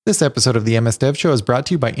This episode of the MS Dev Show is brought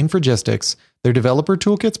to you by Infragistics. Their developer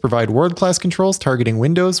toolkits provide world-class controls targeting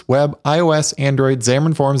Windows, web, iOS, Android,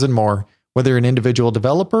 Xamarin Forms, and more. Whether you're an individual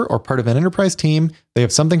developer or part of an enterprise team, they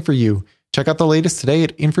have something for you. Check out the latest today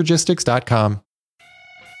at Infragistics.com.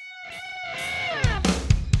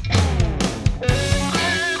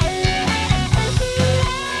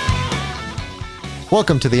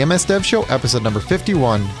 Welcome to the MS Dev Show, episode number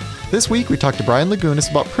 51. This week, we talked to Brian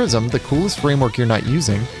Lagunas about Prism, the coolest framework you're not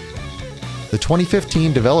using, the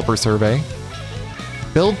 2015 Developer Survey,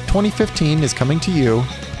 Build 2015 is coming to you,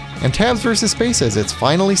 and Tabs versus Spaces, it's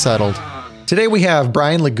finally settled. Today we have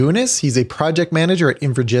Brian Lagunas. He's a project manager at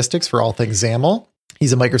Infragistics for all things XAML.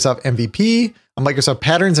 He's a Microsoft MVP, a Microsoft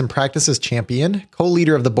Patterns and Practices champion,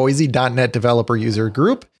 co-leader of the Boise.NET Developer User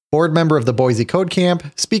Group, board member of the Boise Code Camp,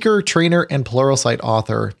 speaker, trainer, and Pluralsight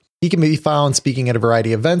author. He can be found speaking at a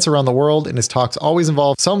variety of events around the world, and his talks always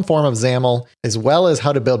involve some form of XAML, as well as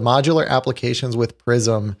how to build modular applications with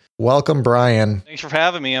Prism. Welcome, Brian. Thanks for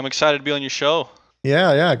having me. I'm excited to be on your show.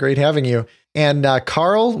 Yeah, great having you. And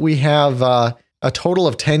Carl, we have a total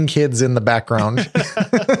of 10 kids in the background.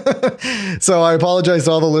 So I apologize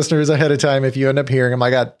to all the listeners ahead of time if you end up hearing them.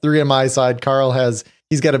 I got 3 on my side. Carl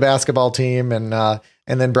he's got a basketball team, and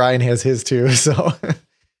then Brian has his too. So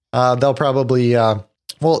they'll probably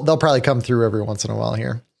come through every once in a while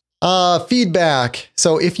here. Feedback.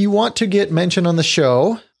 So if you want to get mentioned on the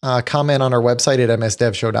show, comment on our website at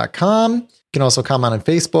msdevshow.com. You can also comment on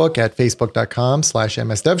Facebook at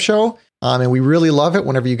facebook.com/msdevshow. And we really love it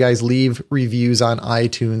whenever you guys leave reviews on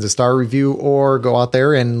iTunes, a star review, or go out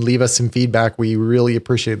there and leave us some feedback. We really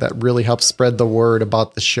appreciate that. Really helps spread the word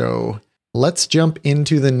about the show. Let's jump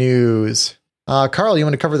into the news. Carl, you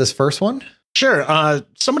want to cover this first one? Sure.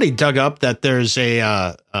 Somebody dug up that there's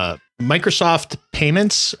a Microsoft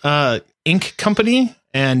Payments Inc. company,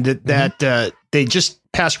 and that they just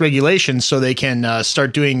passed regulations so they can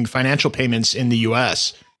start doing financial payments in the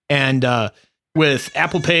U.S. And with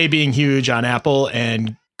Apple Pay being huge on Apple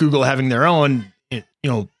and Google having their own,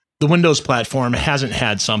 the Windows platform hasn't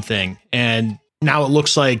had something. And now it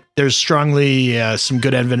looks like there's strongly some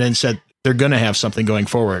good evidence that they're going to have something going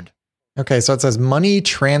forward. Okay, so it says money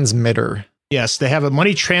transmitter. Yes, they have a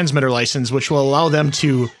money transmitter license, which will allow them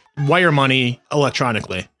to wire money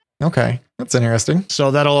electronically. Okay, that's interesting.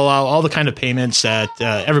 So that'll allow all the kind of payments that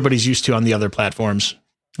everybody's used to on the other platforms.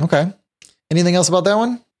 Okay. Anything else about that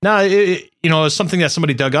one? No, it's something that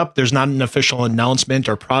somebody dug up. There's not an official announcement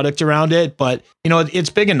or product around it, but it's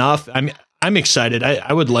big enough. I'm excited.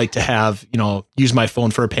 I would like to have, use my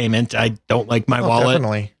phone for a payment. I don't like my wallet.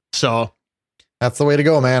 Definitely. So that's the way to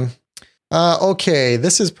go, man. Okay,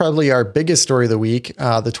 this is probably our biggest story of the week.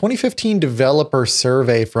 The 2015 Developer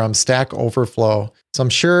Survey from Stack Overflow. So I'm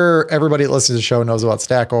sure everybody that listens to the show knows about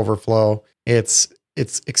Stack Overflow. It's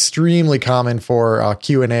extremely common for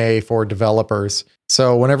Q&A for developers.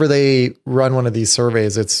 So whenever they run one of these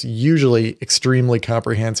surveys, it's usually extremely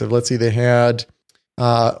comprehensive. Let's see, they had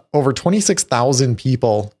over 26,000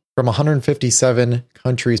 people from 157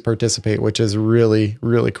 countries participate, which is really,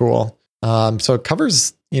 really cool. So it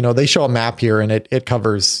covers, they show a map here, and it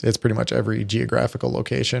covers, it's pretty much every geographical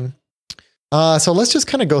location. So let's just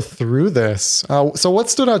kind of go through this. So what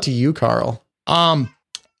stood out to you, Carl?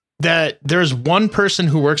 That there's one person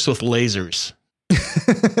who works with lasers.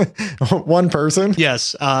 One person?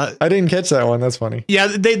 Yes. I didn't catch that one. That's funny. Yeah,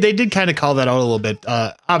 they did kind of call that out a little bit.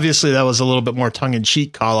 Obviously, that was a little bit more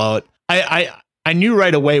tongue-in-cheek call out. I knew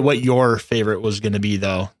right away what your favorite was going to be,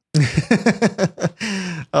 though.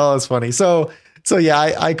 Oh, it's funny. So yeah,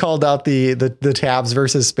 I called out the tabs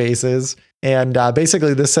versus spaces, and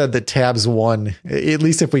basically this said that tabs won, at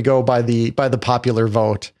least if we go by the popular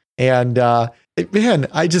vote. And the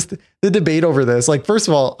debate over this, like, first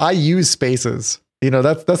of all, I use spaces.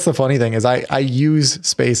 That's the funny thing is I use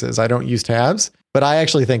spaces. I don't use tabs, but I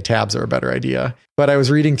actually think tabs are a better idea. But I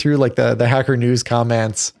was reading through like the Hacker News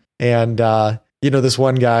comments, and this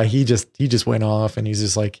one guy, he just went off, and he's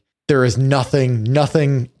just like, there is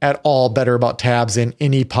nothing at all better about tabs in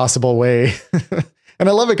any possible way. And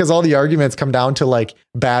I love it because all the arguments come down to like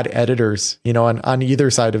bad editors, on either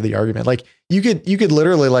side of the argument. Like you could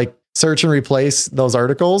literally like search and replace those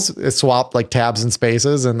articles, swap like tabs and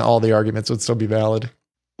spaces, and all the arguments would still be valid.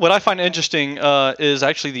 What I find interesting is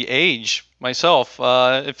actually the age myself.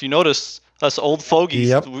 If you notice, us old fogies,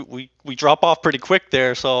 yep. we drop off pretty quick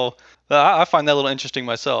there. So I find that a little interesting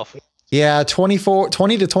myself. Yeah, 20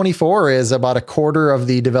 to 24 is about a quarter of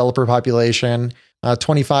the developer population.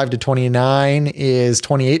 25 to 29 is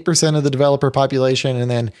 28% of the developer population.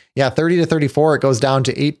 And then, 30 to 34, it goes down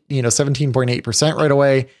to 17.8% right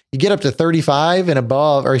away. You get up to 35 and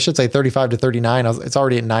above, or I should say 35 to 39, it's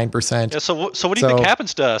already at 9%. Yeah, so what do you think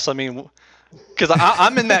happens to us? I mean, because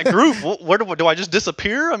I'm in that group. Where do I just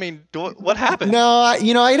disappear? I mean, what happened? No,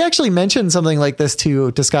 I'd actually mentioned something like this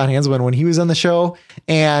to Scott Hanselman when he was on the show,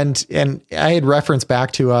 and I had referenced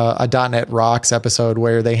back to a .NET Rocks episode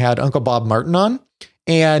where they had Uncle Bob Martin on,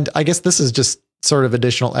 and I guess this is just sort of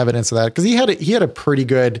additional evidence of that, because he had a pretty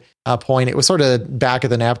good point. It was sort of back of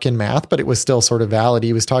the napkin math, but it was still sort of valid.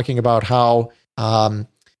 He was talking about how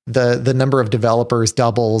the number of developers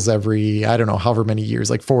doubles every, I don't know, however many years,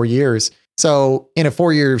 like 4 years. So in a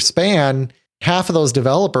 4-year span, half of those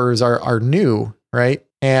developers are new, right?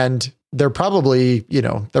 And they're probably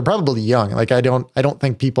young. Like I don't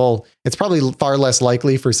think it's probably far less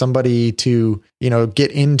likely for somebody to,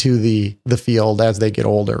 get into the field as they get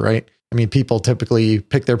older, right? I mean, people typically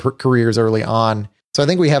pick their careers early on. So I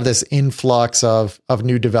think we have this influx of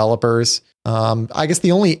new developers. I guess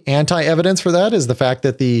the only anti-evidence for that is the fact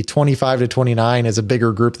that the 25 to 29 is a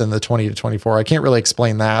bigger group than the 20 to 24. I can't really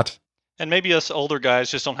explain that. And maybe us older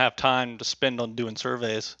guys just don't have time to spend on doing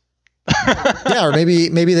surveys. Yeah, or maybe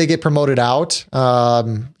they get promoted out.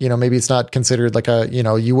 Maybe it's not considered like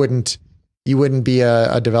you wouldn't be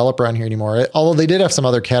a developer on here anymore. Although they did have some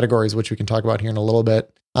other categories, which we can talk about here in a little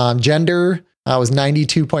bit. Gender was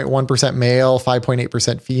 92.1% male,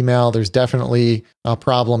 5.8% female. There's definitely a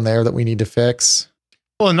problem there that we need to fix.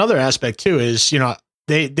 Well, another aspect too is,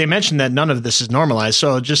 they mentioned that none of this is normalized.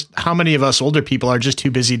 So just how many of us older people are just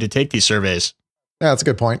too busy to take these surveys? Yeah, that's a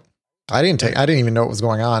good point. I didn't even know what was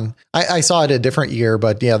going on. I saw it a different year,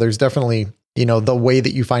 but yeah, there's definitely, the way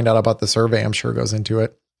that you find out about the survey, I'm sure goes into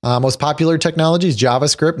it. Most popular technologies,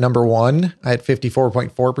 JavaScript, number 1 at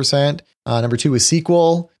 54.4%. Number 2 is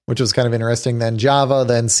SQL, which was kind of interesting. Then Java,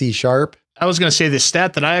 then C#. I was going to say the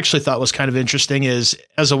stat that I actually thought was kind of interesting is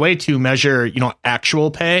as a way to measure, actual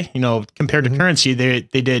pay, compared to currency, they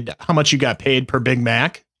did how much you got paid per Big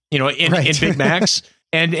Mac, in Big Macs.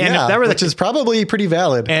 And if that were which is probably pretty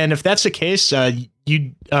valid. And if that's the case,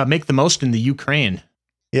 you'd make the most in the Ukraine.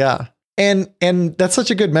 Yeah. And that's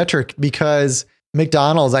such a good metric because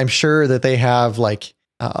McDonald's, I'm sure that they have like,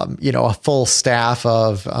 a full staff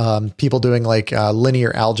of people doing like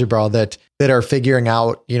linear algebra that are figuring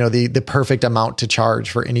out, the perfect amount to charge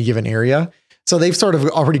for any given area. So they've sort of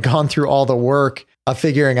already gone through all the work of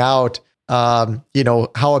figuring out, how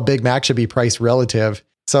a Big Mac should be priced relative.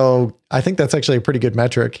 So I think that's actually a pretty good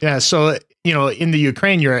metric. Yeah. So, in the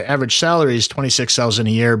Ukraine, your average salary is $26,000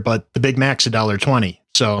 a year, but the Big Mac's $1.20.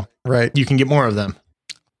 So right, you can get more of them.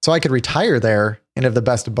 So I could retire there and have the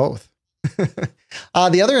best of both.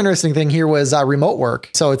 The other interesting thing here was remote work.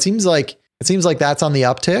 So it seems like that's on the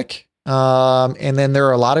uptick. And then there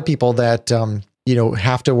are a lot of people that,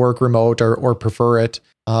 have to work remote or prefer it.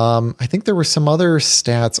 I think there were some other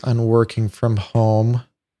stats on working from home.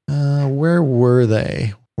 Where were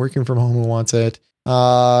they? Working from home, who wants it?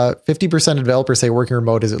 50% of developers say working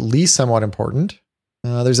remote is at least somewhat important.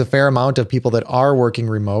 There's a fair amount of people that are working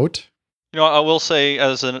remote. I will say,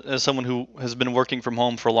 as someone who has been working from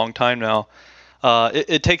home for a long time now,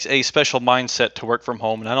 it takes a special mindset to work from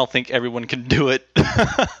home, and I don't think everyone can do it.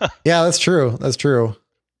 Yeah, that's true. That's true.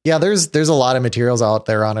 Yeah, there's a lot of materials out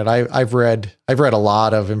there on it. I've read a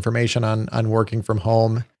lot of information on working from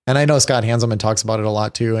home, and I know Scott Hanselman talks about it a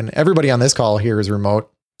lot too. And everybody on this call here is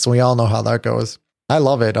remote, so we all know how that goes. I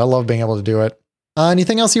love it. I love being able to do it.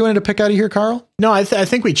 Anything else you wanted to pick out of here, Carl? No, I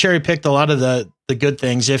think we cherry picked a lot of the good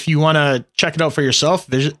things. If you want to check it out for yourself,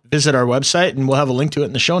 visit our website, and we'll have a link to it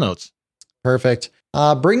in the show notes. Perfect.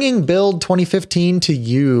 Bringing Build 2015 to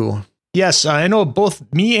you. Yes, I know both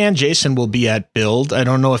me and Jason will be at Build. I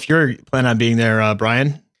don't know if you're planning on being there,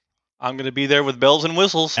 Brian. I'm going to be there with bells and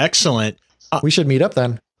whistles. Excellent. We should meet up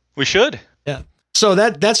then. We should. Yeah. So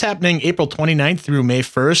that's happening April 29th through May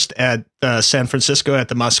 1st at San Francisco at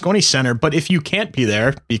the Moscone Center. But if you can't be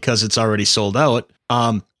there because it's already sold out,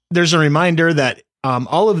 there's a reminder that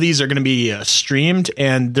all of these are going to be streamed,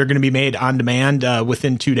 and they're going to be made on demand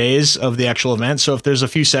within 2 days of the actual event. So if there's a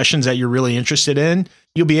few sessions that you're really interested in,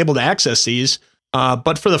 you'll be able to access these.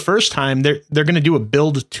 But for the first time, they're going to do a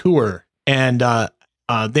build tour. And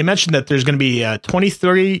they mentioned that there's going to be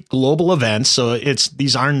 23 global events. So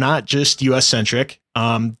these are not just US centric.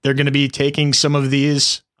 They're going to be taking some of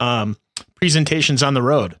these presentations on the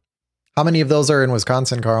road. How many of those are in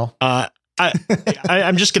Wisconsin, Carl?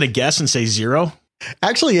 I'm just going to guess and say 0.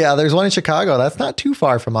 Actually, yeah, there's one in Chicago. That's not too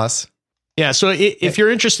far from us. Yeah. So if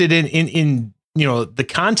you're interested in the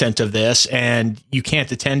content of this and you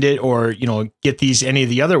can't attend it or, get these any of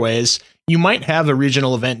the other ways, you might have a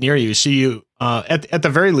regional event near you. So you, at the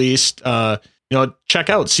very least, check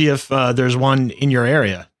out, see if there's one in your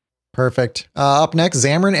area. Perfect. Up next,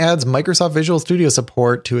 Xamarin adds Microsoft Visual Studio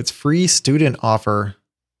support to its free student offer.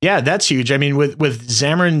 Yeah, that's huge. I mean, with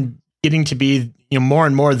Xamarin getting to be more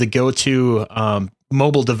and more the go-to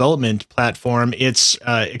mobile development platform, it's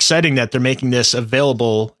exciting that they're making this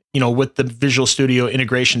available, with the Visual Studio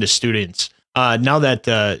integration to students. Now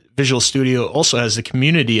that Visual Studio also has the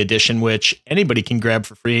community edition, which anybody can grab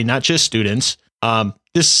for free, not just students.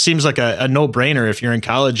 This seems like a no-brainer if you're in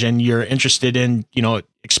college and you're interested in,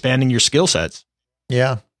 expanding your skill sets.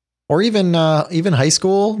 Yeah. Or even high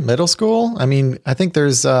school, middle school. I mean, I think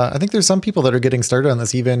there's some people that are getting started on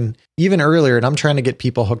this even earlier, and I'm trying to get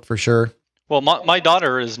people hooked for sure. Well, my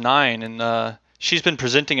daughter is 9, and she's been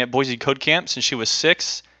presenting at Boise Code Camp since she was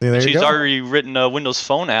 6. She's already written a Windows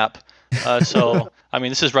Phone app. So, I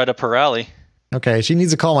mean, this is right up her alley. Okay, she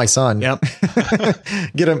needs to call my son. Yep.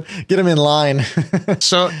 Get him in line.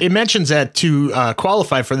 So it mentions that to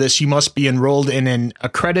qualify for this, you must be enrolled in an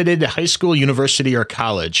accredited high school, university, or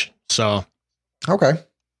college. So, okay,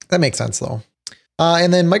 that makes sense though.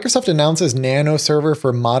 And then Microsoft announces Nano Server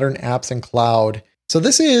for modern apps and cloud. So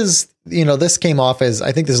this is, this came off as,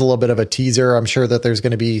 I think this is a little bit of a teaser. I'm sure that there's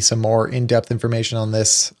going to be some more in-depth information on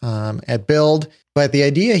this at Build. But the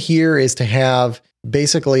idea here is to have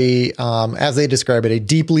basically, as they describe it, a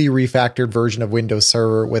deeply refactored version of Windows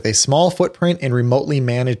Server with a small footprint and remotely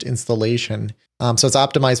managed installation. So it's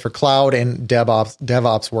optimized for cloud and DevOps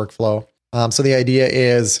workflow. So the idea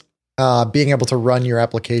is being able to run your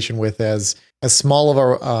application with as small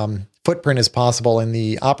of a footprint as possible in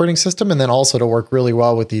the operating system, and then also to work really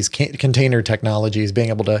well with these container technologies, being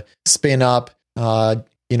able to spin up a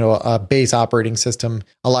base operating system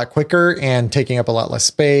a lot quicker and taking up a lot less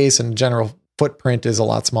space, and general footprint is a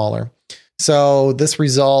lot smaller. So this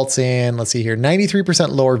results in, 93%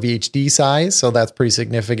 lower VHD size. So that's pretty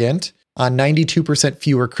significant. 92%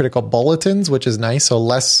 fewer critical bulletins, which is nice. So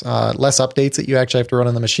less updates that you actually have to run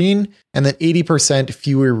on the machine. And then 80%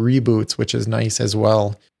 fewer reboots, which is nice as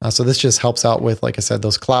well. So this just helps out with, like I said,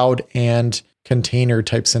 those cloud and container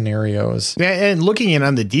type scenarios. Yeah, and looking in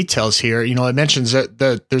on the details here, it mentions that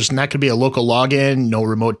there's not going to be a local login, no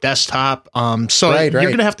remote desktop. So you're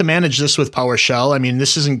going to have to manage this with PowerShell. I mean,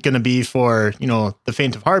 this isn't going to be for, the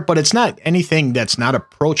faint of heart, but it's not anything that's not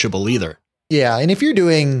approachable either. Yeah, and if you're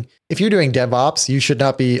doing DevOps, you should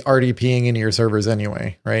not be RDPing into your servers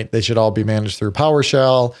anyway, right? They should all be managed through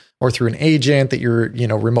PowerShell or through an agent that you're,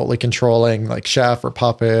 remotely controlling, like Chef or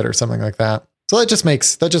Puppet or something like that. So that just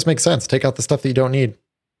makes sense. Take out the stuff that you don't need.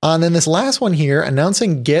 And then this last one here,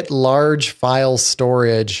 announcing Get Large File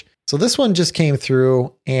Storage. So this one just came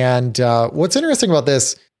through, and what's interesting about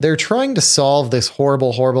this, they're trying to solve this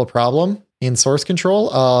horrible, horrible problem in source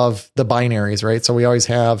control of the binaries, right? So we always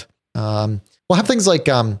have we'll have things like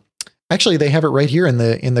actually they have it right here in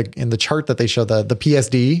the chart that they show, the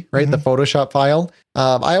PSD, right? Mm-hmm. The Photoshop file.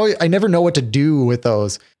 I never know what to do with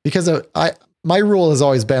those because my rule has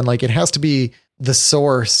always been like it has to be the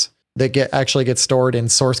source that actually gets stored in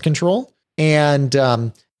source control, and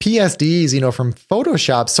PSDs, from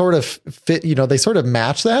Photoshop sort of fit, they sort of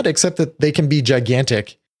match that, except that they can be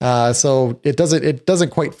gigantic. So it doesn't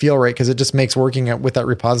quite feel right because it just makes working with that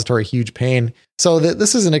repository a huge pain. So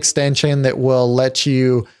this is an extension that will let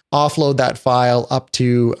you offload that file up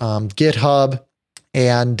to GitHub,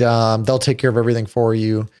 and they'll take care of everything for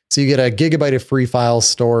you. So you get a gigabyte of free file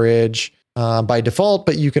storage by default,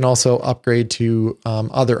 but you can also upgrade to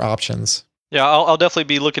other options. Yeah, I'll definitely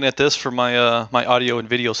be looking at this for my my audio and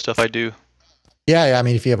video stuff I do. Yeah. I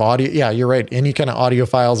mean, if you have audio, yeah, you're right. Any kind of audio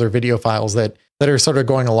files or video files that are sort of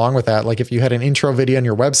going along with that. Like if you had an intro video on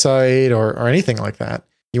your website or anything like that,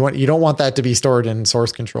 you don't want that to be stored in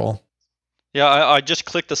source control. Yeah, I just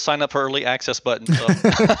clicked the sign up for early access button. So.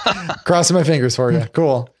 Crossing my fingers for you.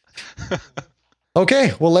 Cool.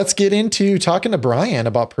 Okay, well, let's get into talking to Brian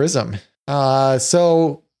about Prism.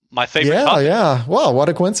 So my favorite topic. Yeah. Wow, what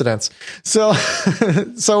a coincidence. So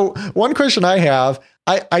one question I have,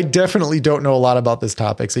 I definitely don't know a lot about this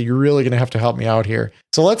topic, so you're really going to have to help me out here.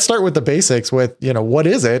 So let's start with the basics with, what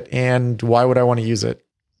is it and why would I want to use it?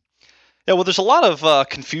 Yeah, well, there's a lot of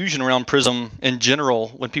confusion around Prism in general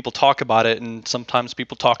when people talk about it, and sometimes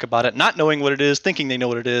people talk about it not knowing what it is, thinking they know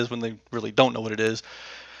what it is when they really don't know what it is.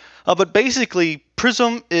 But basically,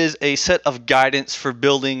 Prism is a set of guidance for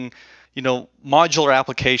building, modular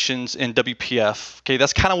applications in WPF. Okay,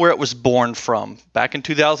 that's kind of where it was born from. Back in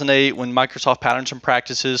 2008, when Microsoft Patterns and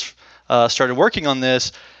Practices started working on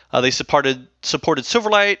this, They supported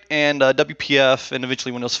Silverlight and WPF and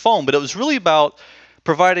eventually Windows Phone, but it was really about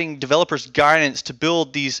providing developers guidance to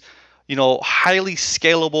build these, highly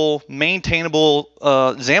scalable, maintainable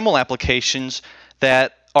XAML applications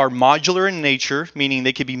that are modular in nature, meaning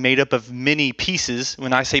they could be made up of many pieces.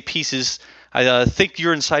 When I say pieces, I think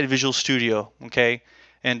you're inside Visual Studio, okay?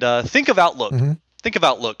 And think of Outlook. Mm-hmm. Think of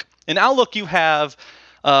Outlook. In Outlook, you have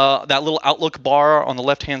that little Outlook bar on the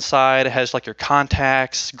left-hand side. It has like your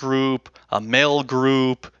contacts group, a mail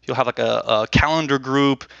group. You'll have like a calendar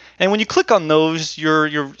group. And when you click on those,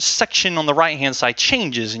 your section on the right-hand side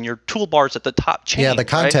changes, and your toolbars at the top change. Yeah, the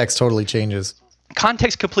context totally changes.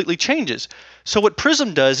 Context completely changes. So what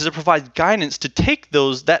Prism does is it provides guidance to take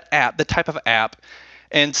that type of app,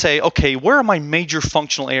 and say, okay, where are my major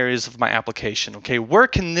functional areas of my application? Okay, where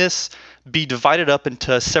can this be divided up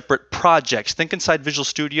into separate projects? Think inside Visual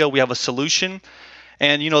Studio, we have a solution.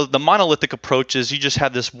 And the monolithic approach is you just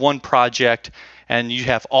have this one project, and you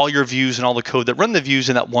have all your views and all the code that run the views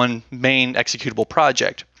in that one main executable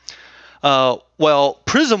project. Well,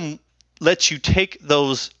 Prism lets you take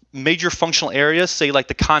those major functional areas, say like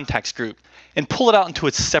the contacts group, and pull it out into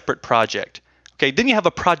its separate project. Okay, then you have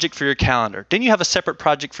a project for your calendar. Then you have a separate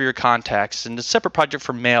project for your contacts and a separate project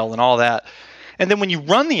for mail and all that. And then when you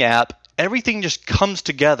run the app, everything just comes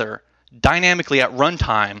together dynamically at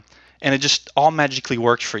runtime, and it just all magically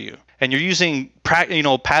works for you. And you're using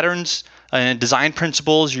patterns and design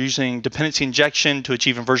principles. You're using dependency injection to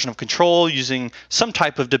achieve inversion of control, using some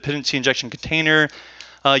type of dependency injection container.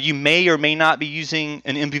 You may or may not be using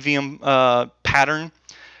an MVVM pattern.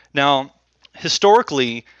 Now,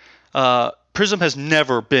 historically, Prism has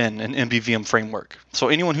never been an MVVM framework. So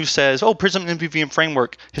anyone who says, "Oh, Prism MVVM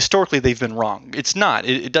framework," historically they've been wrong. It's not.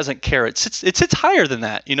 It doesn't care. It sits higher than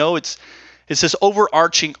that. It's this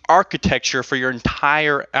overarching architecture for your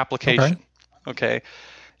entire application. Okay.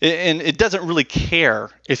 And it doesn't really care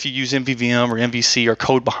if you use MVVM or MVC or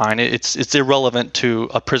code behind it. It's irrelevant to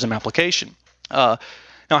a Prism application. Now,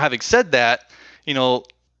 having said that,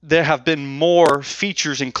 there have been more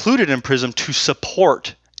features included in Prism to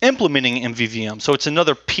support implementing MVVM. So it's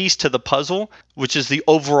another piece to the puzzle, which is the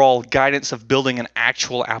overall guidance of building an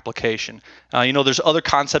actual application. There's other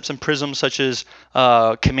concepts in Prism, such as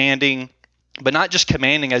commanding, but not just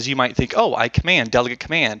commanding as you might think, oh, I command, delegate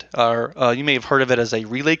command. Or you may have heard of it as a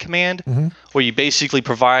relay command, where you basically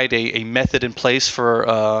provide a method in place for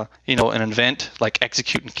an event like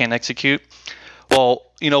execute and can't execute. Well,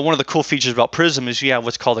 one of the cool features about Prism is you have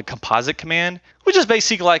what's called a composite command, which is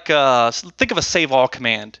basically like think of a save all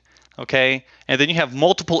command, okay? And then you have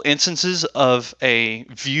multiple instances of a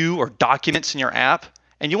view or documents in your app,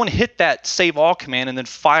 and you want to hit that save all command and then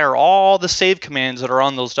fire all the save commands that are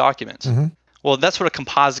on those documents. Well, that's what a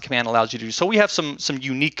composite command allows you to do. So we have some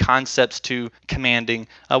unique concepts to commanding.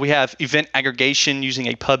 We have event aggregation using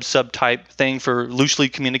a pub/sub type thing for loosely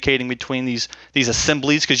communicating between these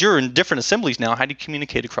assemblies, because you're in different assemblies now. How do you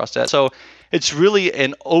communicate across that? So it's really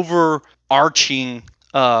an overarching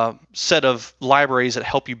set of libraries that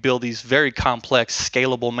help you build these very complex,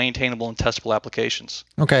 scalable, maintainable, and testable applications.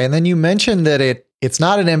 Okay, and then you mentioned that it's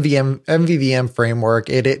not an MVVM framework.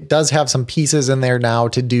 It does have some pieces in there now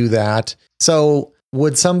to do that. So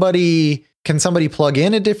can somebody plug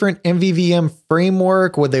in a different MVVM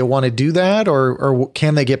framework? Would they want to do that, or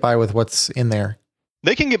can they get by with what's in there?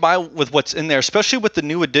 They can get by with what's in there, especially with the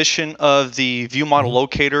new addition of the view model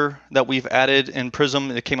locator that we've added in Prism.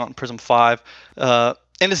 It came out in Prism 5. And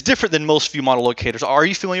it's different than most view model locators. Are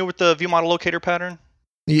you familiar with the view model locator pattern?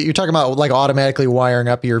 You're talking about like automatically wiring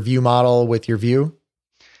up your view model with your view?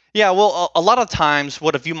 Yeah, well, a lot of times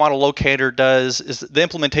what a view model locator does is the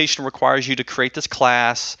implementation requires you to create this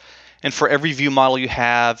class, and for every view model you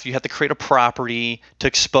have to create a property to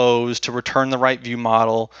expose to return the right view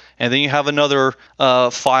model, and then you have another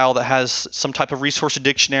file that has some type of resource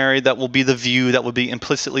dictionary that will be the view that will be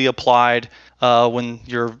implicitly applied when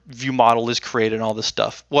your view model is created and all this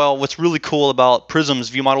stuff. Well, what's really cool about Prism's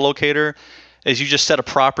view model locator is you just set a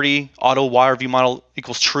property, auto wire view model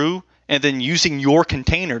equals true, and then using your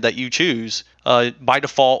container that you choose, by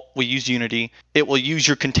default we use Unity, it will use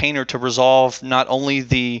your container to resolve not only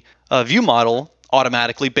the view model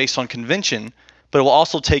automatically based on convention, but it will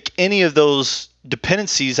also take any of those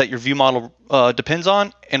dependencies that your view model depends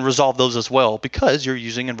on and resolve those as well, because you're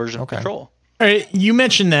using inversion of control. All right, you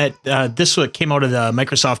mentioned that this came out of the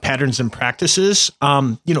Microsoft Patterns and Practices.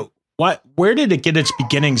 Where did it get its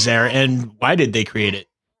beginnings there, and why did they create it?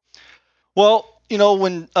 Well,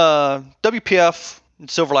 when WPF and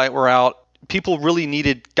Silverlight were out, people really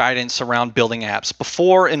needed guidance around building apps.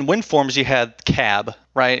 Before, in WinForms, you had CAB,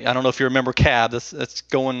 right? I don't know if you remember CAB. That's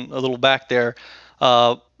going a little back there.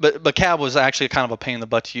 But CAB was actually kind of a pain in the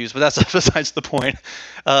butt to use, but that's besides the point.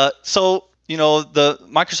 So the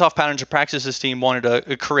Microsoft Patterns and Practices team wanted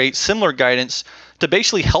to create similar guidance to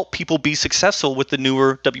basically help people be successful with the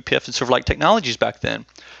newer WPF and Silverlight technologies back then.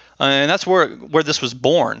 And that's where this was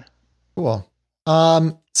born. Cool.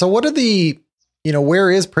 So what are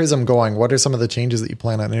where is Prism going? What are some of the changes that you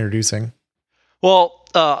plan on introducing? Well,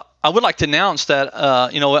 I would like to announce that,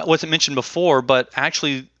 it wasn't mentioned before, but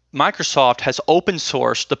actually Microsoft has open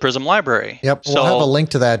sourced the Prism library. Yep. We'll have a link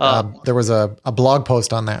to that. There was a blog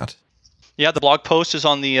post on that. Yeah, the blog post is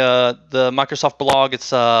on the Microsoft blog.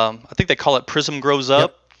 It's I think they call it Prism Grows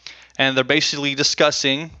Up, and they're basically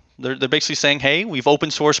discussing. They're basically saying, hey, we've open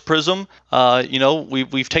sourced Prism.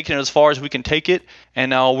 We've taken it as far as we can take it, and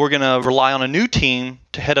now we're going to rely on a new team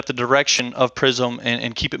to head up the direction of Prism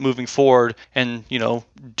and keep it moving forward, and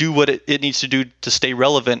do what it needs to do to stay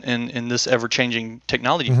relevant in this ever-changing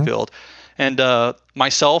technology field. And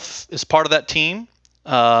myself is part of that team.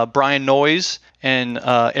 Brian Noyes and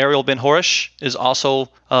Ariel Ben-Horish is also,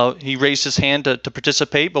 he raised his hand to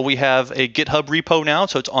participate, but we have a GitHub repo now,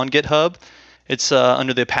 so it's on GitHub. It's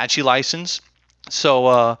under the Apache license.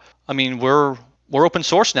 So, we're open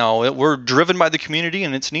source now. We're driven by the community,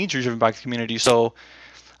 and its needs are driven by the community. So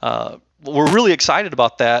we're really excited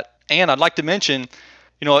about that. And I'd like to mention,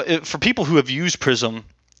 for people who have used Prism,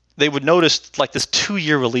 they would notice like this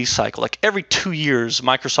 2-year release cycle. Like every 2 years,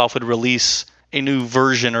 Microsoft would release a new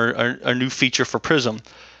version or a new feature for Prism.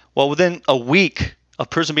 Well, within a week of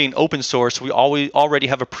Prism being open source, we already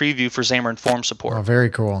have a preview for Xamarin Form support. Oh, very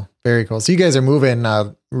cool. Very cool. So you guys are moving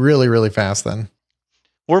really, really fast then.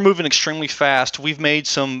 We're moving extremely fast. We've made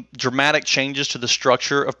some dramatic changes to the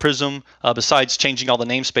structure of Prism, besides changing all the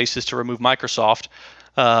namespaces to remove Microsoft.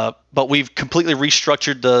 But we've completely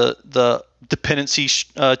restructured the dependency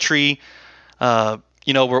tree.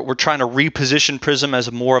 We're trying to reposition Prism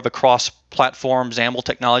as more of a cross-platform XAML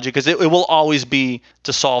technology, because it will always be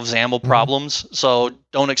to solve XAML problems. So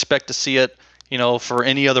don't expect to see it, for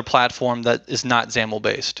any other platform that is not XAML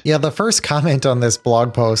based. Yeah, the first comment on this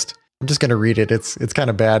blog post, I'm just going to read it. It's kind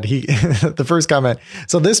of bad. The first comment.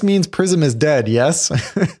 So this means Prism is dead. Yes.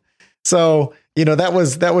 So that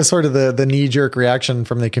was sort of the knee-jerk reaction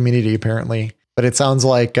from the community apparently. But it sounds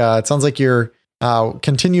like you're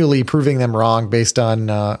continually proving them wrong based on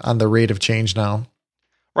the rate of change now.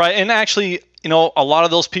 Right, and actually, a lot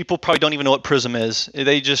of those people probably don't even know what Prism is.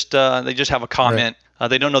 They just have a comment. Right.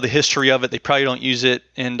 They don't know the history of it. They probably don't use it.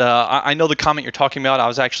 And I know the comment you're talking about. I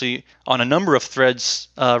was actually on a number of threads,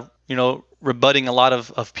 rebutting a lot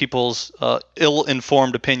of people's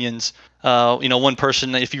ill-informed opinions. One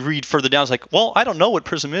person, if you read further down, is like, well, I don't know what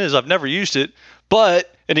Prism is. I've never used it.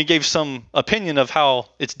 And he gave some opinion of how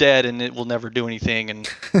it's dead and it will never do anything and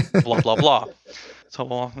blah, blah, blah.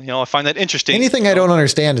 So, I find that interesting. Anything I don't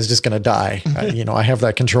understand is just going to die. I have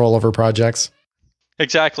that control over projects.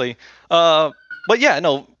 Exactly. But yeah,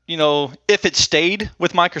 no, if it stayed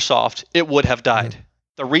with Microsoft, it would have died.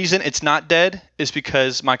 The reason it's not dead is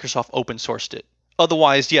because Microsoft open sourced it.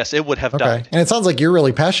 Otherwise, yes, it would have died. And it sounds like you're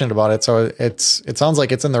really passionate about it. So it sounds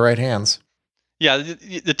like it's in the right hands. Yeah,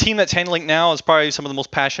 the team that's handling it now is probably some of the most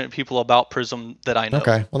passionate people about Prism that I know.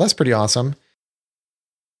 Okay, well, that's pretty awesome.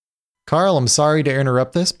 Carl, I'm sorry to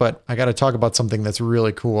interrupt this, but I got to talk about something that's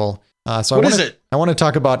really cool. What is it? I want to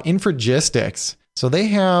talk about Infragistics. So they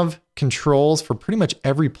have controls for pretty much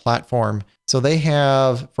every platform. So they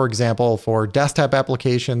have, for example, for desktop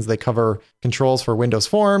applications, they cover controls for Windows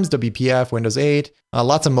Forms, WPF, Windows 8,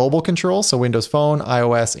 lots of mobile controls. So Windows Phone,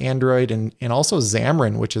 iOS, Android, and also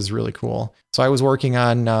Xamarin, which is really cool. So I was working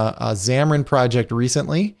on a Xamarin project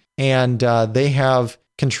recently, and they have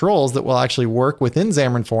controls that will actually work within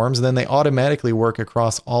Xamarin Forms, and then they automatically work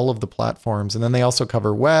across all of the platforms. And then they also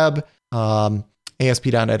cover web,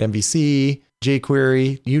 ASP.NET MVC,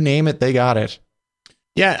 jQuery, you name it, they got it.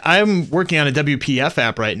 Yeah, I'm working on a WPF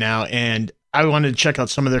app right now, and I wanted to check out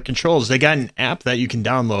some of their controls. They got an app that you can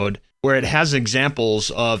download where it has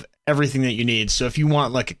examples of everything that you need. So if you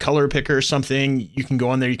want like a color picker or something, you can go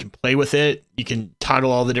on there, you can play with it, you can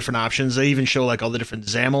toggle all the different options. They even show like all the different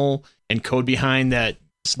XAML and code behind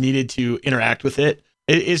that's needed to interact with it.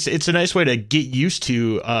 It's a nice way to get used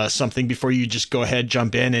to something before you just go ahead,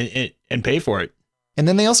 jump in and pay for it. And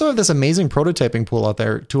then they also have this amazing prototyping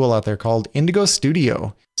tool out there called Indigo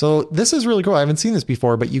Studio. So this is really cool. I haven't seen this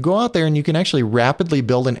before, but you go out there and you can actually rapidly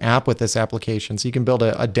build an app with this application. So you can build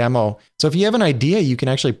a demo. So if you have an idea, you can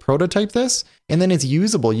actually prototype this, and then it's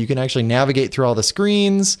usable. You can actually navigate through all the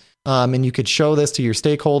screens. and you could show this to your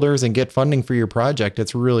stakeholders and get funding for your project.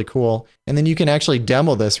 It's really cool. And then you can actually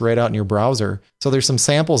demo this right out in your browser. So there's some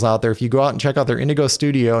samples out there. If you go out and check out their Indigo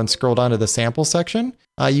Studio and scroll down to the sample section,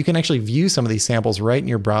 you can actually view some of these samples right in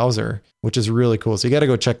your browser, which is really cool. So you got to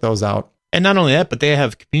go check those out. And not only that, but they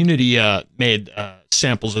have community made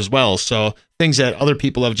samples as well. So things that other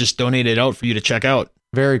people have just donated out for you to check out.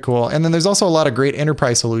 Very cool. And then there's also a lot of great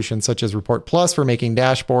enterprise solutions such as Report Plus for making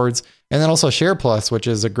dashboards, and then also Share Plus, which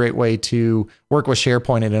is a great way to work with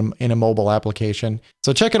SharePoint in a mobile application.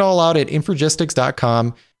 So check it all out at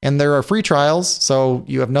Infragistics.com. And there are free trials, so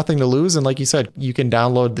you have nothing to lose. And like you said, you can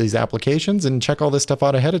download these applications and check all this stuff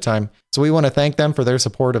out ahead of time. So we want to thank them for their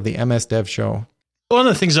support of the MS Dev Show. One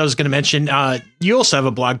of the things I was going to mention, you also have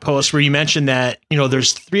a blog post where you mentioned that,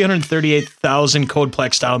 there's 338,000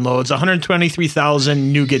 Codeplex downloads,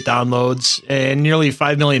 123,000 NuGet downloads, and nearly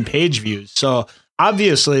 5 million page views. So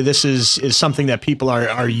obviously this is something that people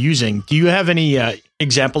are using. Do you have any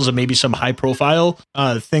examples of maybe some high profile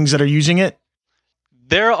things that are using it?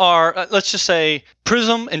 There are, let's just say,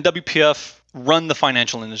 Prism and WPF run the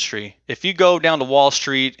financial industry. If you go down to Wall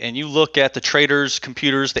Street and you look at the traders'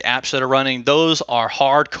 computers, the apps that are running, those are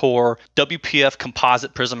hardcore WPF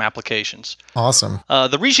composite Prism applications. Awesome.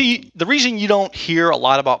 The reason you don't hear a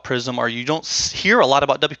lot about Prism, or you don't hear a lot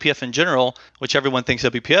about WPF in general, which everyone thinks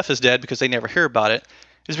WPF is dead because they never hear about it,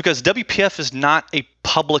 is because WPF is not a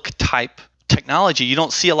public type technology. You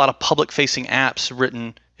don't see a lot of public-facing apps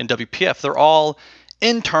written in WPF. They're all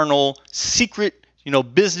internal, secret,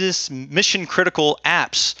 business mission critical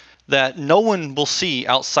apps that no one will see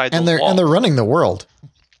outside the wall. And they're running the world.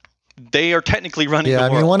 They are technically running the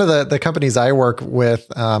world. Yeah, I mean, one of the companies I work with,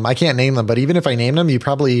 I can't name them, but even if I name them, you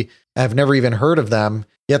probably have never even heard of them.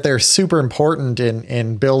 Yet they're super important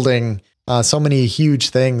in building so many huge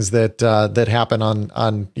things that happen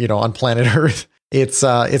on planet Earth.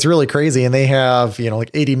 It's really crazy, and they have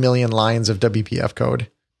like 80 million lines of WPF code.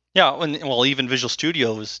 Yeah, well, even Visual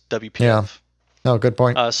Studio is WPF. Yeah. No, good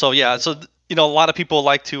point. A lot of people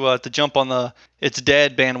like to jump on the it's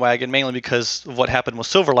dead bandwagon, mainly because of what happened with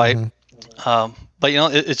Silverlight. Mm-hmm. But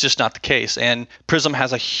it's just not the case. And Prism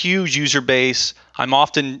has a huge user base. I'm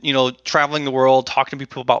often traveling the world, talking to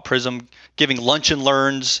people about Prism, giving lunch and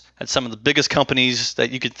learns at some of the biggest companies that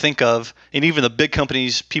you could think of, and even the big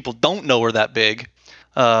companies people don't know are that big.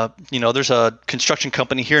 There's a construction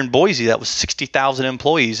company here in Boise that was 60,000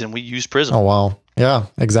 employees, and we use Prism. Oh wow, yeah,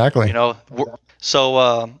 exactly.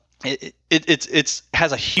 It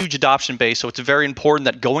has a huge adoption base, so it's very important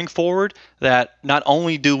that going forward, that not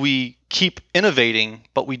only do we keep innovating,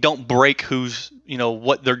 but we don't break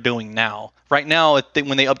what they're doing now. Right now,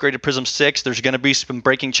 when they upgraded Prism 6, there's going to be some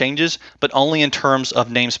breaking changes, but only in terms of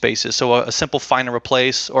namespaces. So a simple find and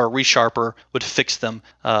replace or a resharper would fix them.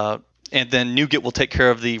 And then NuGet will take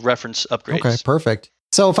care of the reference upgrades. Okay, perfect.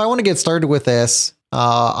 So if I want to get started with this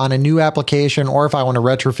on a new application, or if I want to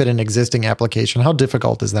retrofit an existing application, how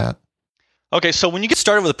difficult is that? Okay, so when you get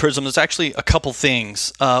started with a Prism, there's actually a couple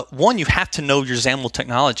things. One, you have to know your XAML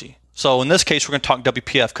technology. So in this case, we're going to talk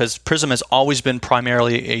WPF because Prism has always been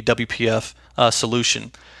primarily a WPF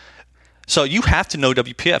solution. So you have to know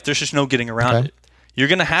WPF. There's just no getting around it. You're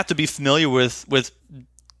going to have to be familiar with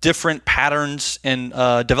different patterns and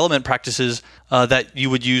development practices that you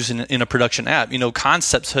would use in a production app.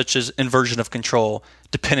 Concepts such as inversion of control,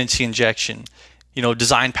 dependency injection,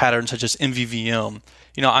 design patterns such as MVVM.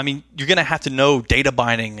 You're going to have to know data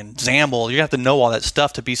binding and XAML. You have to know all that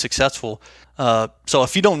stuff to be successful. So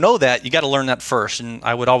if you don't know that, you got to learn that first. And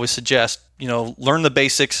I would always suggest, learn the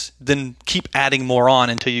basics, then keep adding more on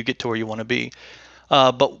until you get to where you want to be.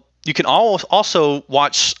 But you can also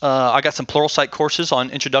watch, I got some Pluralsight courses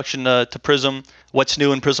on Introduction to Prism, what's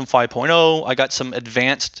new in Prism 5.0. I got some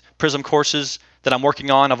advanced Prism courses that I'm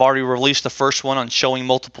working on. I've already released the first one on showing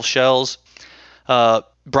multiple shells.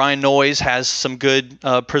 Brian Noyes has some good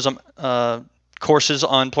Prism courses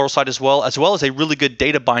on Pluralsight as well as a really good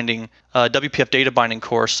data binding, WPF data binding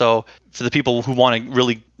course. So for the people who want to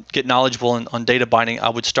really get knowledgeable on data binding, I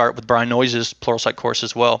would start with Brian Noyes' Pluralsight course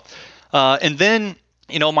as well. And then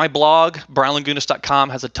my blog, brianlagunas.com,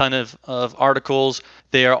 has a ton of articles.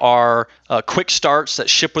 There are quick starts that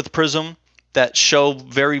ship with Prism that show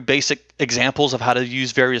very basic examples of how to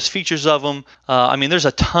use various features of them. There's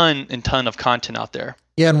a ton of content out there.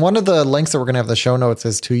 Yeah, and one of the links that we're going to have in the show notes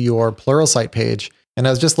is to your Pluralsight page. And I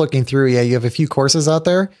was just looking through, you have a few courses out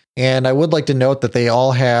there. And I would like to note that they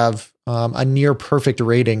all have a near perfect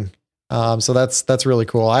rating. So that's really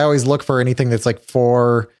cool. I always look for anything that's like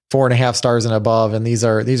 4.5 stars and above, and these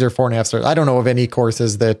are 4.5 stars. I don't know of any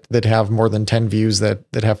courses that have more than 10 views that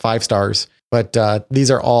have 5 stars, but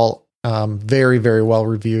these are all Very, very well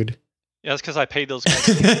reviewed. Yeah, that's because I paid those guys.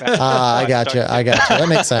 To get back. I got you. That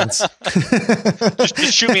makes sense.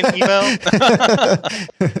 just shoot me an email.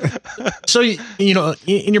 So,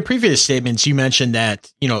 in your previous statements, you mentioned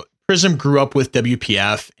that, Prism grew up with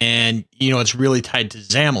WPF and, it's really tied to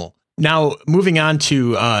XAML. Now, moving on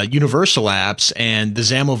to Universal Apps and the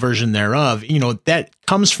XAML version thereof, that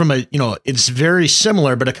comes from it's very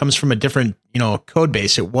similar, but it comes from a different, code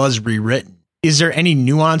base. It was rewritten. Is there any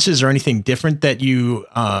nuances or anything different that you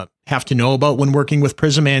have to know about when working with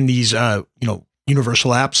Prism and these,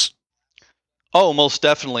 Universal Apps? Oh, most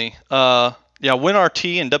definitely.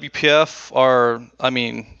 WinRT and WPF are,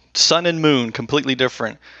 sun and moon, completely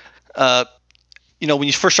different. When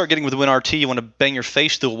you first start getting with WinRT, you want to bang your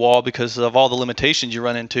face through a wall because of all the limitations you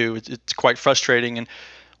run into. It's quite frustrating. And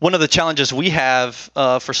one of the challenges we have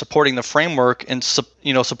for supporting the framework and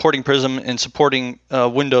supporting Prism and supporting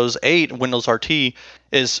Windows 8 and Windows RT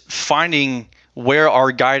is finding where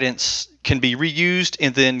our guidance can be reused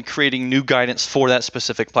and then creating new guidance for that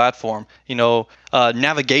specific platform.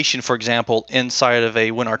 Navigation, for example, inside of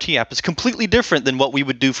a WinRT app is completely different than what we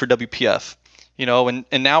would do for WPF.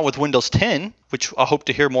 And now with Windows 10, which I hope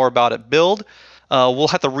to hear more about at Build, we'll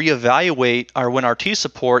have to reevaluate our WinRT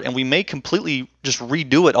support, and we may completely just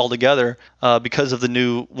redo it altogether because of the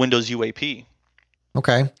new Windows UAP.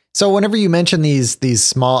 Okay. So whenever you mention these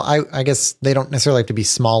small, I guess they don't necessarily have to be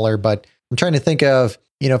smaller, but I'm trying to think of,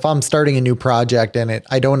 if I'm starting a new project and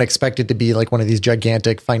I don't expect it to be like one of these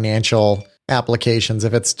gigantic financial applications,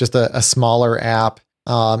 if it's just a smaller app,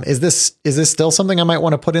 is this still something I might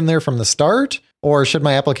want to put in there from the start? Or should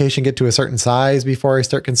my application get to a certain size before I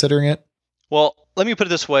start considering it? Well, let me put it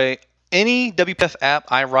this way. Any WPF app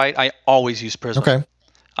I write, I always use Prism. Okay.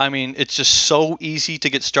 It's just so easy to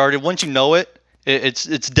get started. Once you know it, it's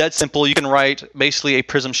dead simple. You can write basically a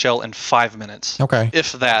Prism shell in 5 minutes. Okay.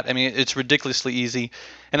 If that. It's ridiculously easy.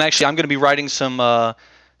 And actually, I'm going to be writing some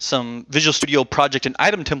Visual Studio project and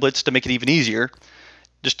item templates to make it even easier.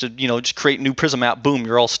 Just to just create a new Prism app. Boom,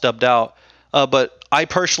 you're all stubbed out. But I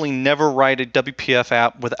personally never write a WPF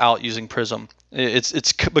app without using Prism.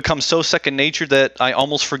 It's become so second nature that I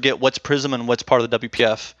almost forget what's Prism and what's part of the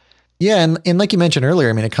WPF. Yeah, and like you mentioned earlier,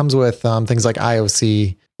 it comes with things like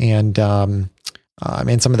IOC and some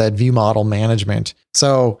of that view model management.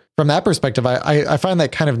 So from that perspective, I find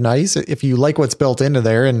that kind of nice if you like what's built into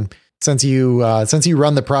there. And since you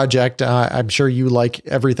run the project, I'm sure you like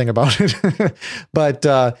everything about it. But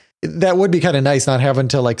that would be kind of nice not having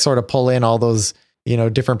to sort of pull in all those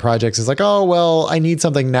different projects. It's like, oh, well, I need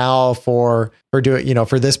something now for doing,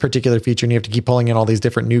 for this particular feature, and you have to keep pulling in all these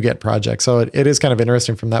different NuGet projects. So it is kind of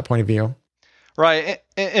interesting from that point of view. Right.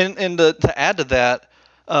 And to add to that,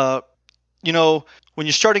 when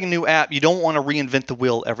you're starting a new app, you don't want to reinvent the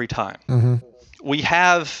wheel every time. Mm-hmm. We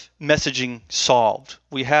have messaging solved.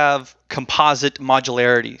 We have composite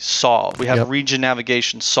modularity solved. We have region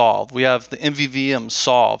navigation solved. We have the MVVM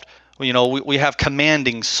solved. We have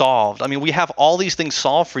commanding solved. We have all these things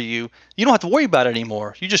solved for you. You don't have to worry about it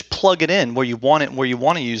anymore. You just plug it in where you want it and where you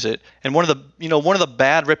want to use it. And one of the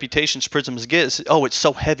bad reputations Prisms gets is, it's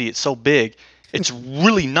so heavy, it's so big. It's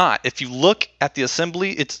really not. If you look at the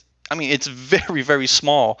assembly, it's very, very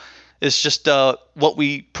small. It's just what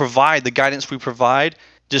we provide, the guidance we provide,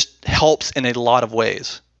 just helps in a lot of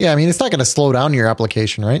ways. Yeah, it's not going to slow down your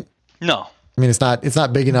application, right? No. It's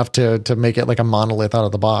not big enough to make it like a monolith out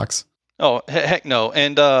of the box. Oh, heck no.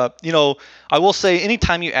 And, I will say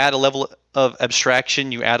anytime you add a level of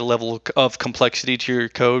abstraction, you add a level of complexity to your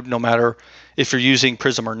code, no matter if you're using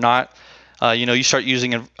Prism or not. You start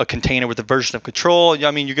using a container with a version of control.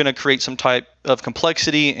 You're going to create some type of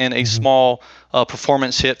complexity and a small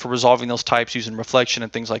performance hit for resolving those types using reflection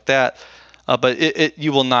and things like that. But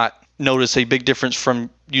you will not notice a big difference from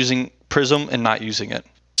using Prism and not using it.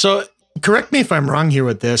 So correct me if I'm wrong here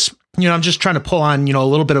with this. I'm just trying to pull on, a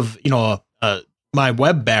little bit of, my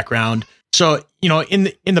web background. So,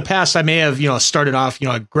 in the past, I may have, started off,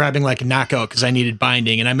 grabbing like a knockout because I needed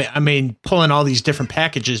binding, and I may pull in all these different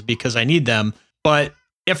packages because I need them. But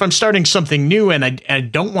if I'm starting something new and I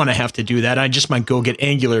don't want to have to do that, I just might go get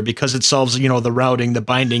Angular because it solves, the routing, the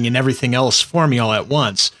binding, and everything else for me all at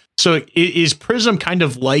once. So is Prism kind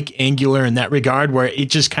of like Angular in that regard, where it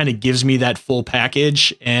just kind of gives me that full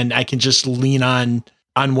package and I can just lean on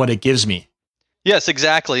what it gives me? Yes,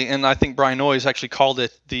 exactly. And I think Brian Noyes actually called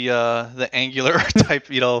it the Angular type,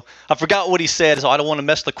 I forgot what he said, so I don't want to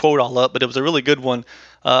mess the quote all up, but it was a really good one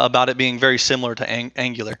about it being very similar to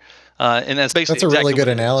Angular. And that's basically really good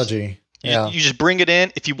analogy. You just bring it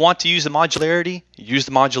in. If you want to use the modularity, use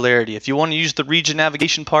the modularity. If you want to use the region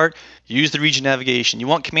navigation part, use the region navigation. You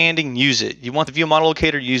want commanding, use it. You want the view model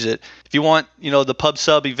locator, use it. If you want, the pub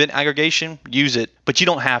sub event aggregation, use it. But you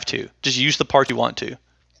don't have to. Just use the part you want to.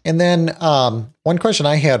 And then one question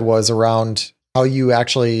I had was around how you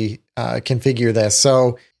actually configure this.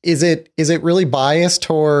 So is it really biased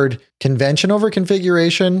toward convention over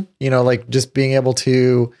configuration? Like just being able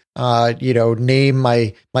to name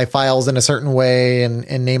my files in a certain way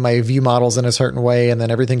and name my view models in a certain way, and then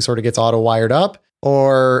everything sort of gets auto wired up?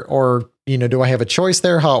 Or do I have a choice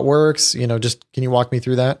there? How it works? Just can you walk me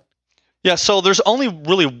through that? Yeah, so there's only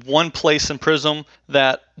really one place in Prism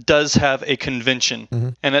that does have a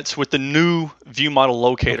convention, and that's with the new view model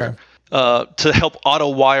locator. Okay. To help auto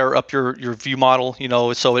wire up your view model,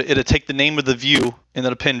 so it'll take the name of the view and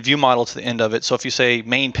then append view model to the end of it. So if you say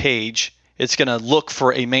main page, it's going to look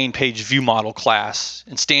for a main page view model class,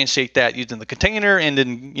 instantiate that using the container, and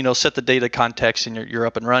then set the data context, and you're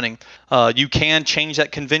up and running. You can change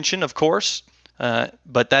that convention, of course,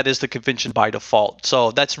 but that is the convention by default.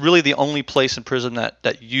 So that's really the only place in Prism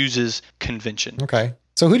that uses convention. Okay.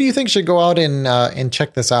 So who do you think should go out and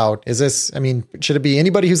check this out? Should it be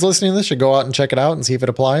anybody who's listening to this should go out and check it out and see if it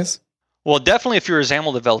applies? Well, definitely if you're a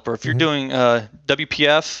XAML developer. If you're doing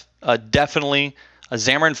WPF, definitely.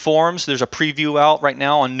 Xamarin Forms, there's a preview out right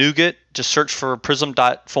now on NuGet. Just search for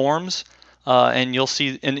prism.forms, and you'll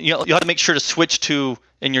see. And you'll have to make sure to switch to,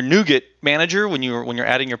 in your NuGet manager, when you're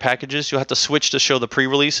adding your packages, you'll have to switch to show the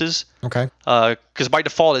pre-releases. Okay. Because by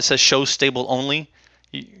default it says show stable only.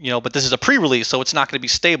 But this is a pre-release, so it's not going to be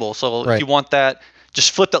stable. So right. If you want that,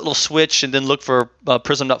 just flip that little switch and then look for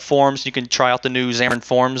prism.forms. You can try out the new Xamarin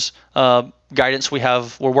Forms guidance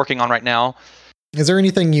we're working on right now. Is there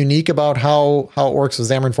anything unique about how it works with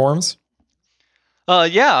Xamarin Forms?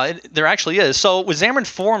 There actually is. So with Xamarin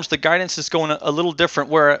Forms, the guidance is going a little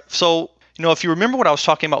different. If you remember what I was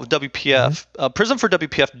talking about with WPF, Prism for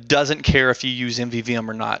WPF doesn't care if you use MVVM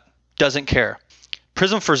or not. Doesn't care.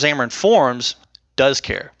 Prism for Xamarin Forms does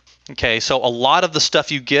care. Okay, so a lot of the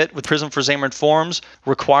stuff you get with Prism for Xamarin Forms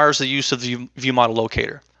requires the use of the view model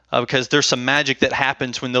locator, because there's some magic that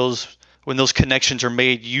happens when those connections are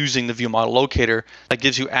made using the view model locator that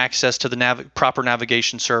gives you access to the proper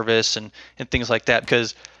navigation service and things like that.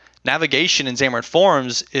 Because navigation in Xamarin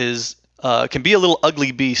Forms can be a little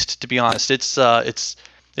ugly beast, to be honest. It's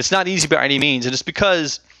not easy by any means, and it's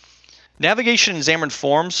because navigation in Xamarin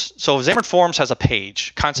Forms. So Xamarin Forms has a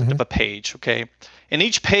page, concept of a page, okay? And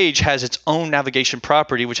each page has its own navigation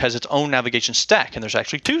property, which has its own navigation stack. And there's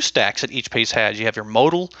actually two stacks that each page has. You have your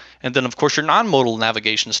modal, and then, of course, your non-modal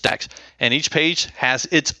navigation stacks. And each page has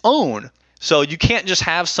its own. So you can't just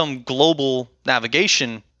have some global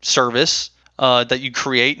navigation service that you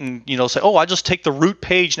create and say, I just take the root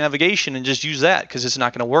page navigation and just use that, because it's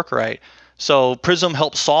not going to work right. So Prism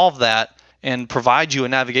helps solve that and provide you a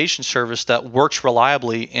navigation service that works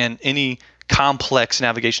reliably in any complex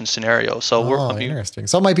navigation scenario. So interesting.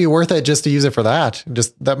 So it might be worth it just to use it for that.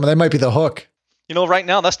 Just that might be the hook. Right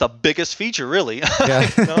now that's the biggest feature, really.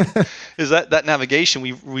 Yeah. Is that navigation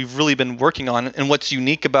we've really been working on. And what's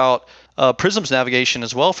unique about Prism's navigation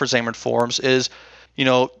as well for Xamarin Forms is,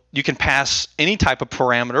 you can pass any type of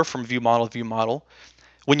parameter from view model to view model.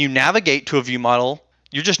 When you navigate to a view model,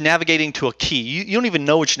 you're just navigating to a key. You don't even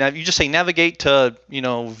know which you just say navigate to,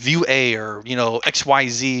 view A or,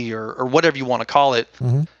 XYZ or whatever you want to call it.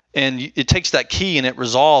 Mm-hmm. And it takes that key and it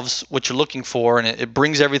resolves what you're looking for, and it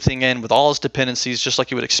brings everything in with all its dependencies, just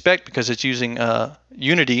like you would expect, because it's using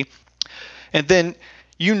Unity. And then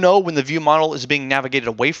when the view model is being navigated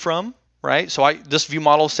away from, right? So this view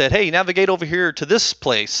model said, hey, navigate over here to this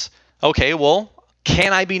place. Okay, well,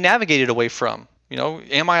 can I be navigated away from?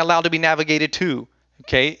 Am I allowed to be navigated to?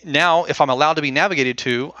 Okay, now if I'm allowed to be navigated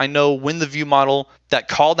to, I know when the view model that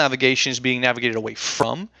called navigation is being navigated away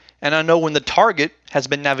from, and I know when the target has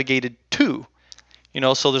been navigated to.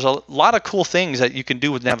 So there's a lot of cool things that you can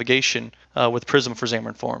do with navigation with Prism for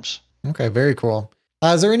Xamarin Forms. Okay, very cool.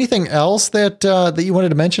 Is there anything else that you wanted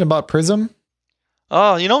to mention about Prism? We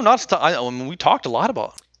talked a lot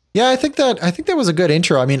about it. Yeah, I think that was a good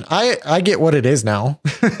intro. I mean, I get what it is now,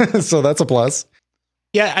 so that's a plus.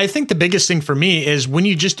 Yeah, I think the biggest thing for me is when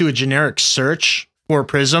you just do a generic search for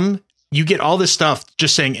Prism, you get all this stuff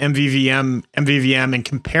just saying MVVM, and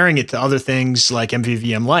comparing it to other things like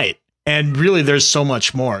MVVM Lite. And really, there's so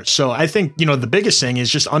much more. So I think, the biggest thing is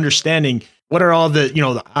just understanding what are all the,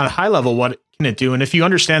 on a high level, what can it do? And if you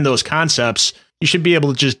understand those concepts, you should be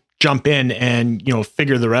able to just jump in and,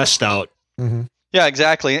 figure the rest out. Mm-hmm. Yeah,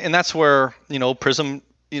 exactly. And that's where, Prism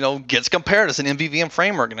gets compared as an MVVM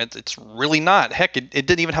framework, and it's really not. Heck, it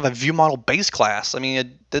didn't even have a view model base class. I mean,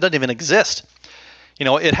 it doesn't even exist.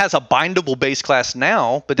 It has a bindable base class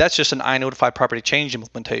now, but that's just an iNotify property change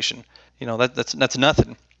implementation. That's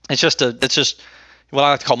nothing. It's just what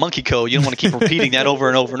I like to call monkey code. You don't want to keep repeating that over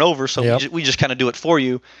and over and over. So Yep. we just kind of do it for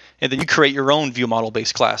you, and then you create your own view model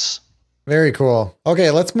base class. Very cool. Okay,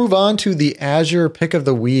 let's move on to the Azure pick of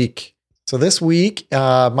the week. So this week,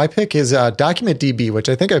 my pick is DocumentDB, which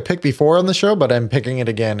I think I picked before on the show, but I'm picking it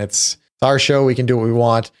again. It's our show. We can do what we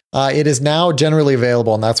want. It is now generally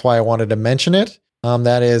available, and that's why I wanted to mention it.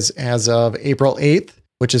 That is as of April 8th,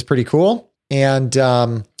 which is pretty cool. And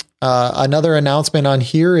another announcement on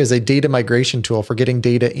here is a data migration tool for getting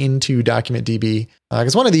data into DocumentDB.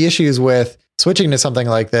 Because one of the issues with switching to something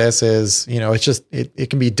like this is, it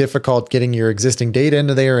can be difficult getting your existing data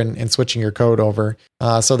into there and switching your code over.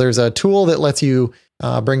 So there's a tool that lets you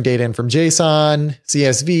bring data in from JSON,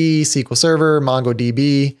 CSV, SQL Server,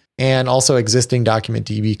 MongoDB, and also existing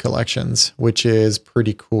DocumentDB collections, which is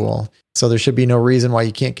pretty cool. So there should be no reason why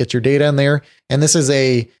you can't get your data in there. And this is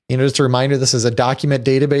just a reminder, this is a document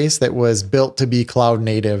database that was built to be cloud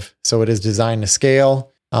native. So it is designed to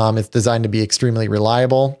scale. It's designed to be extremely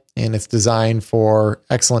reliable, and it's designed for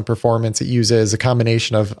excellent performance. It uses a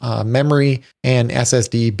combination of memory and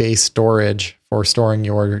SSD-based storage for storing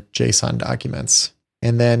your JSON documents.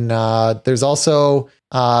 And then there's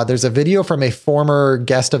a video from a former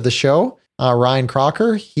guest of the show, Ryan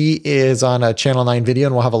Crocker. He is on a Channel 9 video,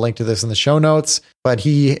 and we'll have a link to this in the show notes. But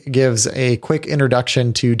he gives a quick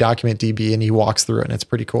introduction to DocumentDB, and he walks through it, and it's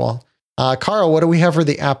pretty cool. Carl, what do we have for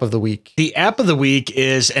the app of the week? The app of the week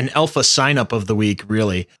is an alpha sign-up of the week,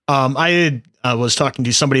 really. I was talking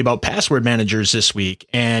to somebody about password managers this week,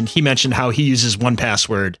 and he mentioned how he uses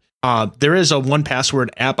 1Password. There is a 1Password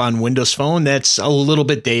app on Windows Phone that's a little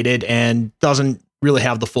bit dated and doesn't really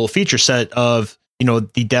have the full feature set of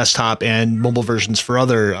the desktop and mobile versions for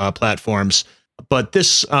other platforms. But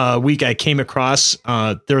this week I came across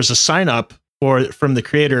there was a sign up from the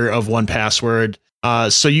creator of 1Password,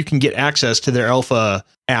 so you can get access to their alpha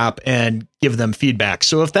app and give them feedback.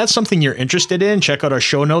 So if that's something you're interested in, check out our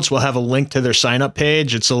show notes. We'll have a link to their sign up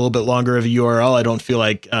page. It's a little bit longer of a URL. I don't feel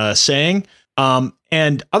like saying.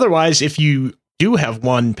 And otherwise, if you do have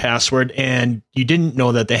 1Password and you didn't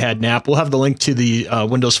know that they had an app, we'll have the link to the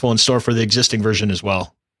Windows Phone store for the existing version as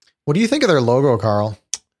well. What do you think of their logo, Carl?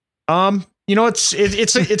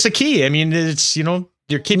 It's a key. I mean, it's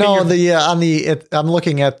you're keeping. No, I'm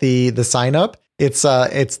looking at the sign up. It's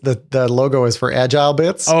the logo is for Agile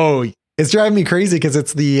Bits. Oh, it's driving me crazy because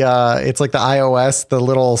it's like the iOS, the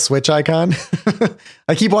little switch icon.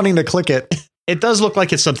 I keep wanting to click it. It does look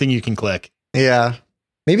like it's something you can click. Yeah.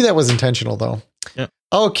 Maybe that was intentional though. Yeah.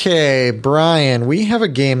 Okay, Brian, we have a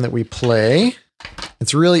game that we play.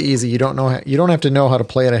 It's really easy. You don't have to know how to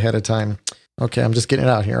play it ahead of time. Okay, I'm just getting it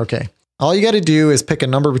out here. Okay. All you got to do is pick a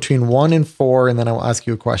number between 1 and 4, and then I'll ask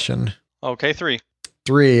you a question. Okay, 3.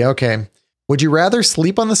 3. Okay. Would you rather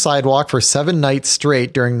sleep on the sidewalk for 7 nights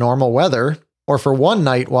straight during normal weather, or for 1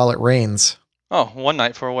 night while it rains? Oh, 1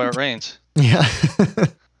 night for where it rains. Yeah.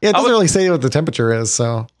 Yeah, it doesn't really say what the temperature is,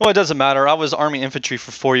 so. Well, it doesn't matter. I was Army infantry for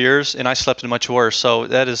 4 years, and I slept in much worse, so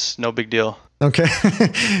that is no big deal. Okay.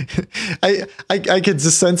 I could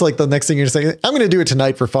just sense like the next thing you're saying, I'm going to do it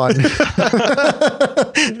tonight for fun.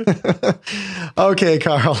 Okay,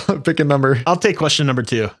 Carl, pick a number. I'll take question number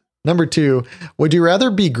 2. Number 2, would you rather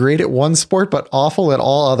be great at one sport but awful at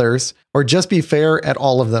all others, or just be fair at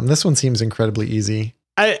all of them? This one seems incredibly easy.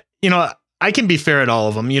 I can be fair at all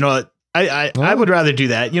of them. I would rather do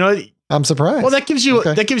that. I'm surprised. Well, that gives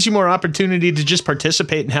you more opportunity to just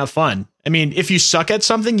participate and have fun. I mean, if you suck at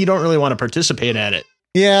something, you don't really want to participate at it.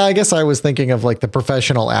 Yeah, I guess I was thinking of like the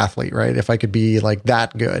professional athlete, right? If I could be like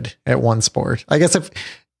that good at one sport. I guess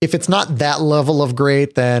if it's not that level of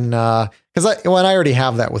great, then because I already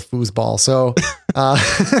have that with foosball, so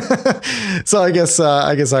so I guess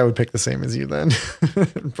I would pick the same as you then.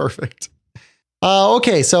 Perfect.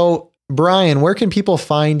 Okay, so Brian, where can people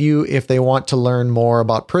find you if they want to learn more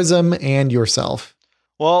about Prism and yourself?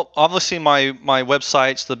 Well, obviously my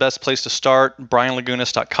website's the best place to start,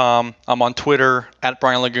 brianlagunas.com. I'm on Twitter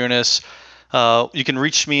 @BrianLagunas. You can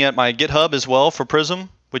reach me at my GitHub as well for Prism,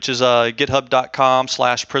 which is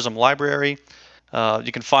github.com/Prism Library.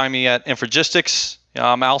 You can find me at Infragistics.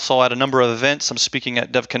 I'm also at a number of events. I'm speaking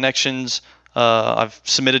at Dev Connections. I've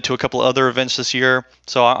submitted to a couple of other events this year,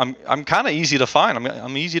 so I'm kind of easy to find.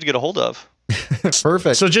 I'm easy to get a hold of.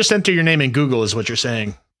 Perfect. So just enter your name in Google is what you're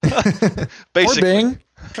saying. Basically. Or Bing.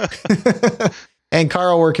 And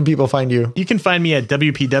Carl, where can people find you? You can find me at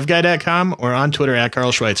wpdevguy.com or on Twitter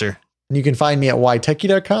 @Carl Schweitzer. And you can find me at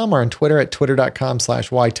ytechie.com or on Twitter at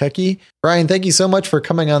twitter.com/ytechie. Brian, thank you so much for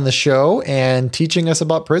coming on the show and teaching us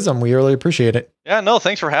about Prism. We really appreciate it. Yeah, no,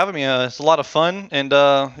 thanks for having me. It's a lot of fun. And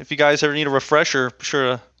if you guys ever need a refresher, be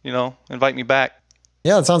sure to, invite me back.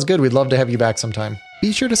 Yeah, that sounds good. We'd love to have you back sometime.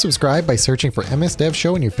 Be sure to subscribe by searching for MS Dev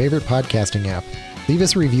Show in your favorite podcasting app. Leave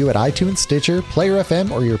us a review at iTunes, Stitcher, Player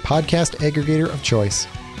FM, or your podcast aggregator of choice.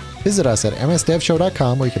 Visit us at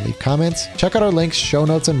msdevshow.com where you can leave comments, check out our links, show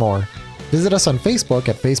notes, and more. Visit us on Facebook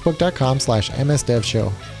at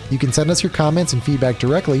facebook.com/msdevshow. You can send us your comments and feedback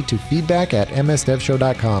directly to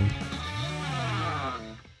feedback@msdevshow.com.